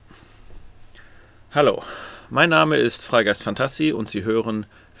Hallo, mein Name ist Freigeist Fantassi und Sie hören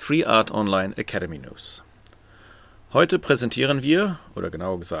Free Art Online Academy News. Heute präsentieren wir, oder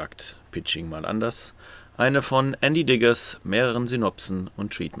genauer gesagt, pitching mal anders, eine von Andy Diggers mehreren Synopsen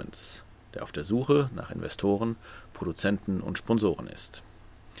und Treatments, der auf der Suche nach Investoren, Produzenten und Sponsoren ist.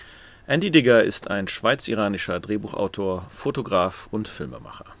 Andy Digger ist ein schweiz-iranischer Drehbuchautor, Fotograf und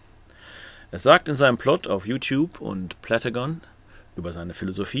Filmemacher. Er sagt in seinem Plot auf YouTube und Platagon über seine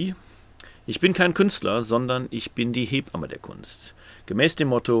Philosophie: Ich bin kein Künstler, sondern ich bin die Hebamme der Kunst. Gemäß dem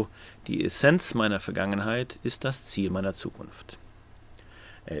Motto: Die Essenz meiner Vergangenheit ist das Ziel meiner Zukunft.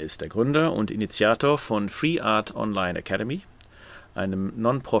 Er ist der Gründer und Initiator von Free Art Online Academy, einem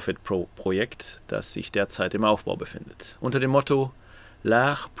Non-Profit-Projekt, das sich derzeit im Aufbau befindet, unter dem Motto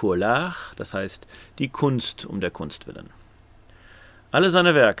L'art pour l'art, das heißt die Kunst um der Kunst willen. Alle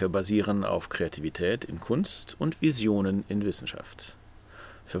seine Werke basieren auf Kreativität in Kunst und Visionen in Wissenschaft.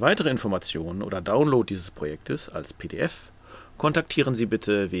 Für weitere Informationen oder Download dieses Projektes als PDF kontaktieren Sie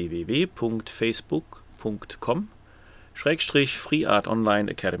bitte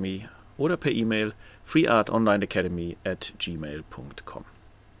www.facebook.com/freeartonlineacademy oder per E-Mail freeartonlineacademy@gmail.com.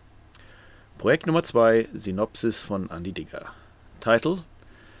 Projekt Nummer 2, Synopsis von Andy Digger. Title: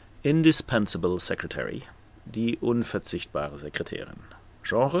 Indispensable Secretary, die unverzichtbare Sekretärin.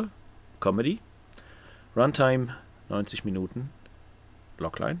 Genre: Comedy. Runtime: 90 Minuten.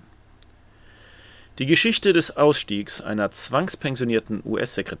 Logline: Die Geschichte des Ausstiegs einer zwangspensionierten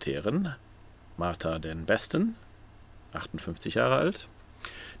US-Sekretärin, Martha Den Beston, 58 Jahre alt,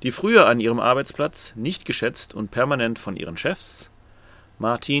 die früher an ihrem Arbeitsplatz nicht geschätzt und permanent von ihren Chefs,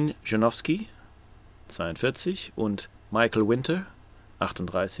 Martin Janowski, 42, und Michael Winter,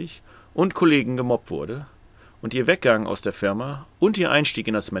 38, und Kollegen gemobbt wurde, und ihr Weggang aus der Firma und ihr Einstieg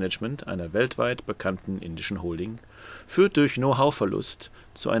in das Management einer weltweit bekannten indischen Holding führt durch Know-how-Verlust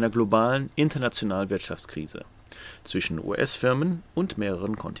zu einer globalen internationalen Wirtschaftskrise zwischen US-Firmen und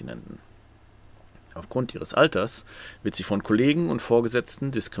mehreren Kontinenten. Aufgrund ihres Alters wird sie von Kollegen und Vorgesetzten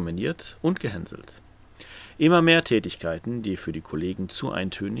diskriminiert und gehänselt. Immer mehr Tätigkeiten, die für die Kollegen zu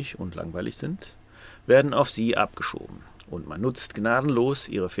eintönig und langweilig sind, werden auf sie abgeschoben, und man nutzt gnadenlos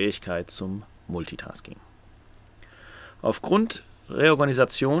ihre Fähigkeit zum Multitasking. Aufgrund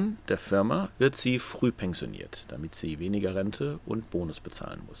Reorganisation der Firma wird sie früh pensioniert, damit sie weniger Rente und Bonus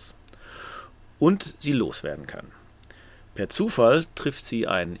bezahlen muss und sie loswerden kann. Per Zufall trifft sie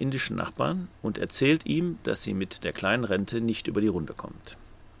einen indischen Nachbarn und erzählt ihm, dass sie mit der kleinen Rente nicht über die Runde kommt.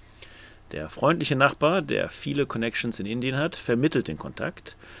 Der freundliche Nachbar, der viele Connections in Indien hat, vermittelt den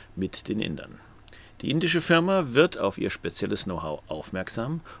Kontakt mit den Indern. Die indische Firma wird auf ihr spezielles Know-how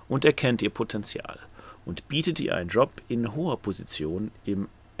aufmerksam und erkennt ihr Potenzial und bietet ihr einen Job in hoher Position im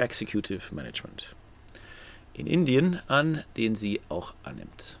Executive Management in Indien an, den sie auch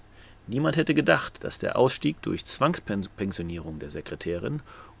annimmt. Niemand hätte gedacht, dass der Ausstieg durch Zwangspensionierung der Sekretärin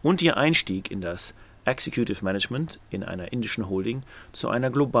und ihr Einstieg in das Executive Management in einer indischen Holding zu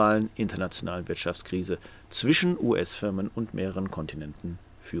einer globalen internationalen Wirtschaftskrise zwischen US-Firmen und mehreren Kontinenten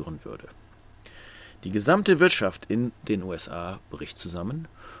führen würde. Die gesamte Wirtschaft in den USA bricht zusammen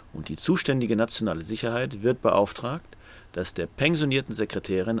und die zuständige nationale Sicherheit wird beauftragt, dass der pensionierten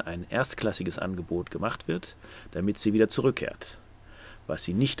Sekretärin ein erstklassiges Angebot gemacht wird, damit sie wieder zurückkehrt, was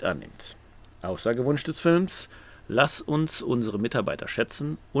sie nicht annimmt. Außergewünscht des Films: Lass uns unsere Mitarbeiter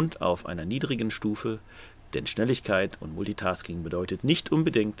schätzen und auf einer niedrigen Stufe, denn Schnelligkeit und Multitasking bedeutet nicht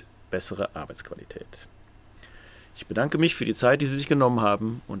unbedingt bessere Arbeitsqualität. Ich bedanke mich für die Zeit, die Sie sich genommen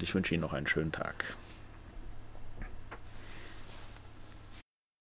haben, und ich wünsche Ihnen noch einen schönen Tag.